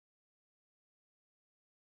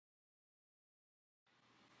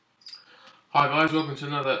Hi guys, welcome to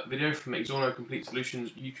another video from the Exorno Complete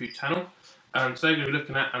Solutions YouTube channel. And today we're going to be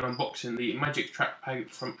looking at and unboxing the Magic Trackpad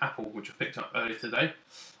from Apple, which I picked up earlier today.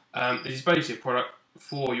 It is basically a product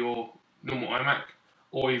for your normal iMac,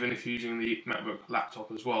 or even if you're using the MacBook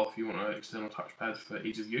laptop as well, if you want an external touchpad for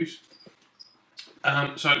ease of use.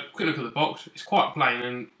 So, quick look at the box. It's quite plain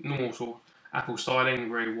and normal sort of Apple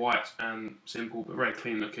styling, very white and simple, but very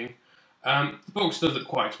clean looking. The box does look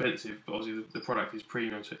quite expensive, but obviously the product is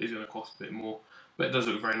premium, so it is going to cost a bit more. But it does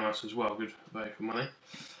look very nice as well, good value for money.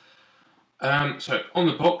 So on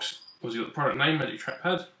the box, was got the product name, Magic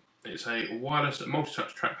Trackpad. It's a wireless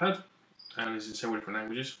multi-touch trackpad, and it's in several different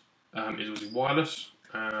languages. It's obviously wireless,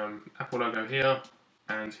 Apple logo here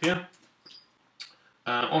and here.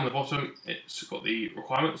 On the bottom, it's got the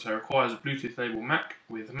requirements. So it requires a Bluetooth-enabled Mac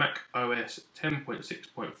with Mac OS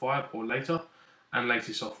 10.6.5 or later, and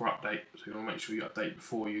latest software update. So you want to make sure you update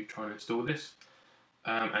before you try and install this.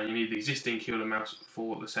 And you need the existing keyboard and mouse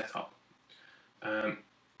for the setup.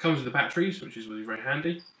 Comes with the batteries, which is really very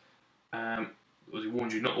handy. As it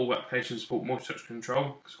warns you, not all applications support multi-touch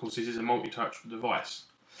control, because of course this is a multi-touch device.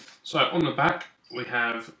 So on the back we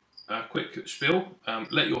have a quick spiel.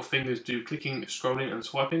 Let your fingers do clicking, scrolling and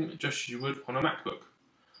swiping just as you would on a MacBook.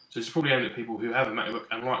 So this is probably aimed at people who have a MacBook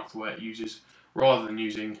and like the way it uses, rather than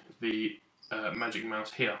using the Magic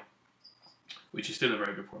Mouse here, which is still a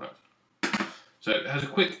very good product. So it has a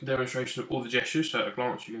quick demonstration of all the gestures, so at a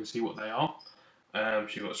glance you can see what they are. So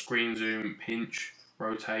you've got screen zoom, pinch,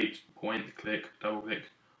 rotate, point, click, double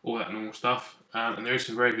click, all that normal stuff. And there is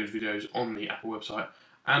some very good videos on the Apple website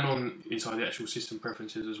and on inside the actual system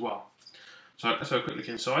preferences as well. So let's have a quick look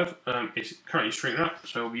inside. It's currently shrink wrapped,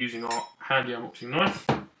 so we'll be using our handy unboxing knife.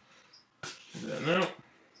 Do that now.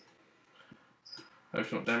 Hope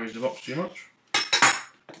to not damage the box too much.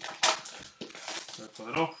 So pull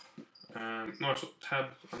it off. Nice little tab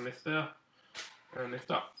and lift there, and lift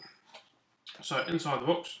up. So inside the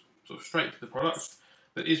box, sort of straight to the product,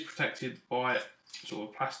 that is protected by sort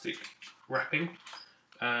of plastic wrapping.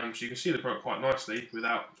 So you can see the product quite nicely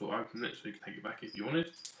without sort of opening it, so you can take it back if you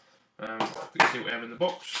wanted. You can see what we have in the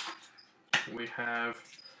box. We have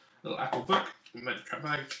a little Apple book, Magic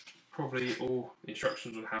Trackpad, probably all the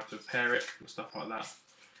instructions on how to pair it and stuff like that,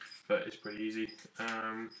 but it's pretty easy.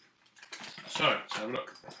 So let's have a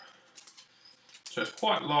look. So it's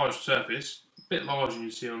quite a large surface, a bit larger than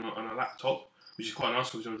you see on a laptop, which is quite nice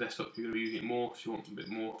because on a desktop you're going to be using it more, so you want a bit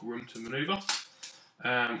more room to manoeuvre.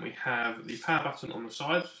 We have the power button on the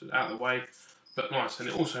side, so it's out of the way, but nice, and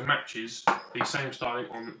it also matches the same styling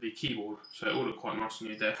on the keyboard, so it will look quite nice on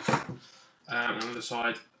your desk. On the other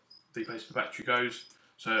side, the place the battery goes,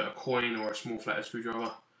 so a coin or a small flathead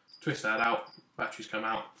screwdriver, twist that out, batteries come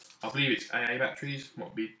out. I believe it's AA batteries,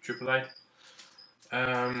 might be AAA.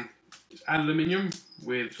 It's aluminium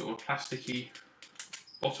with sort of plasticky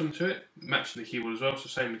bottom to it, matching the keyboard as well, so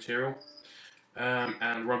same material,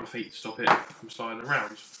 and rubber feet to stop it from sliding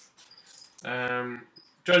around.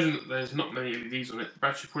 Judging that there's not many LEDs on it, the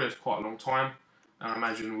battery probably has quite a long time, and I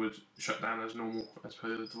imagine would shut down as normal as per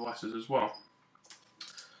the devices as well.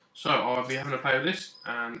 So I'll be having a play with this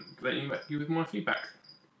and letting you with my feedback.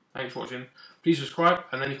 Thanks for watching. Please subscribe,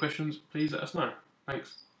 and any questions, please let us know.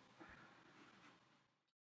 Thanks.